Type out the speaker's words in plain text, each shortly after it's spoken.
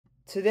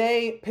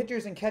Today,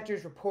 pitchers and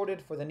catchers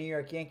reported for the New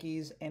York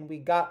Yankees, and we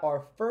got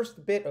our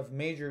first bit of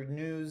major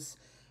news.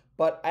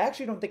 But I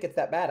actually don't think it's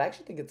that bad. I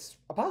actually think it's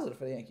a positive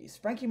for the Yankees.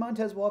 Frankie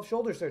Montas will have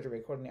shoulder surgery,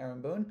 according to Aaron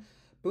Boone.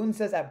 Boone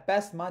says at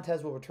best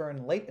Montas will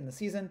return late in the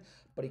season,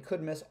 but he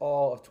could miss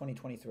all of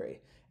 2023.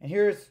 And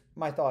here's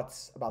my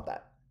thoughts about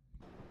that.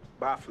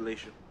 Bye,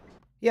 Felicia.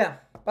 Yeah,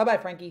 bye bye,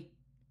 Frankie.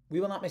 We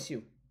will not miss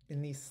you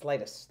in the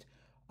slightest.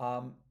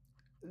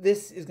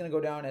 This is going to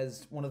go down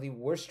as one of the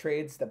worst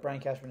trades that Brian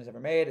Cashman has ever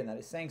made, and that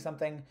is saying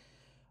something.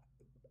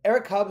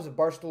 Eric Hubbs of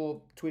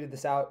Barstool tweeted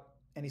this out,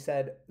 and he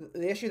said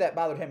the issue that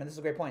bothered him, and this is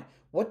a great point.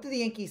 What did the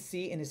Yankees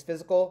see in his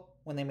physical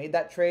when they made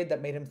that trade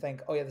that made him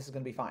think, oh yeah, this is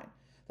going to be fine?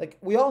 Like,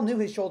 we all knew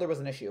his shoulder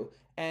was an issue,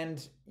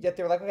 and yet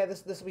they were like, okay,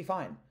 this will be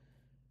fine.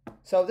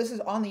 So this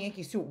is on the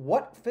Yankees too.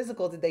 What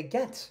physical did they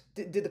get?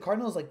 Did the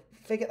Cardinals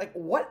fake it? Like,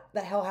 what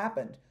the hell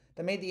happened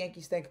that made the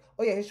Yankees think,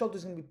 oh yeah, his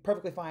shoulder's going to be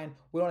perfectly fine.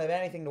 We don't have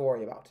anything to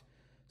worry about.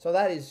 So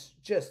that is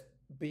just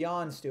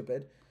beyond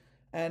stupid.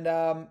 And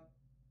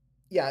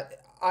yeah,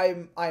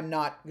 I'm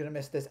not gonna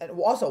miss this. And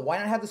also, why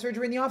not have the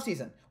surgery in the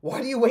offseason?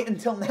 Why do you wait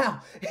until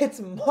now? It's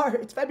March,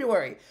 it's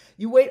February.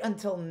 You wait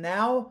until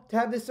now to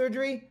have this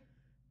surgery?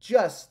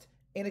 Just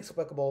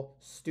inexplicable,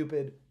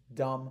 stupid,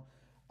 dumb.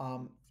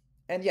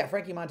 And yeah,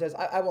 Frankie Montas,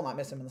 I will not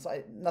miss him in the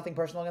side. Nothing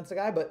personal against the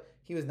guy, but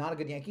he was not a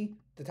good Yankee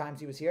the times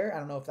he was here. I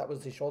don't know if that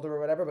was his shoulder or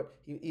whatever, but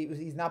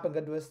he's not been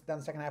good to us down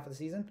the second half of the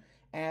season.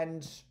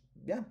 And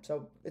yeah,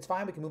 so it's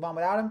fine. We can move on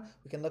without him.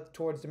 We can look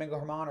towards Domingo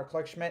Germán or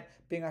Clark Schmidt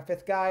being our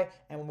fifth guy,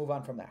 and we'll move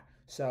on from there.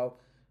 So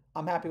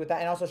I'm happy with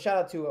that. And also shout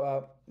out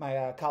to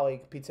my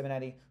colleague, Pete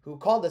Simonetti, who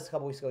called this a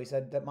couple weeks ago. He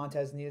said that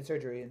Montas needed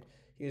surgery, and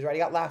he was right. He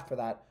got laughed for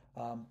that,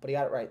 but he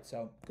got it right.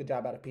 So good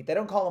job out of Pete. They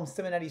don't call him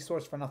Simonetti's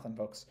source for nothing,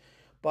 folks.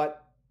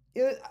 But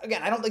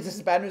again, I don't think this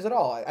is bad news at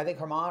all. I think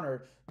Germán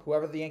or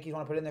whoever the Yankees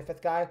want to put in their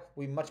fifth guy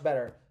will be much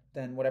better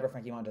than whatever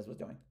Frankie Montas was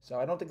doing. So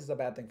I don't think this is a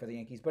bad thing for the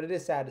Yankees, but it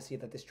is sad to see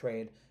that this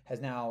trade has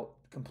now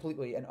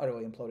completely and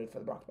utterly imploded for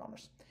the Bronx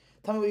Bombers.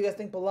 Tell me what you guys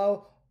think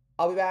below.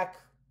 I'll be back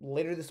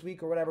later this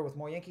week or whatever with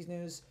more Yankees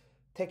news.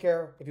 Take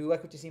care. If you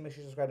like what you see, make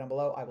sure you subscribe down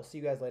below. I will see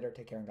you guys later.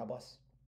 Take care and God bless.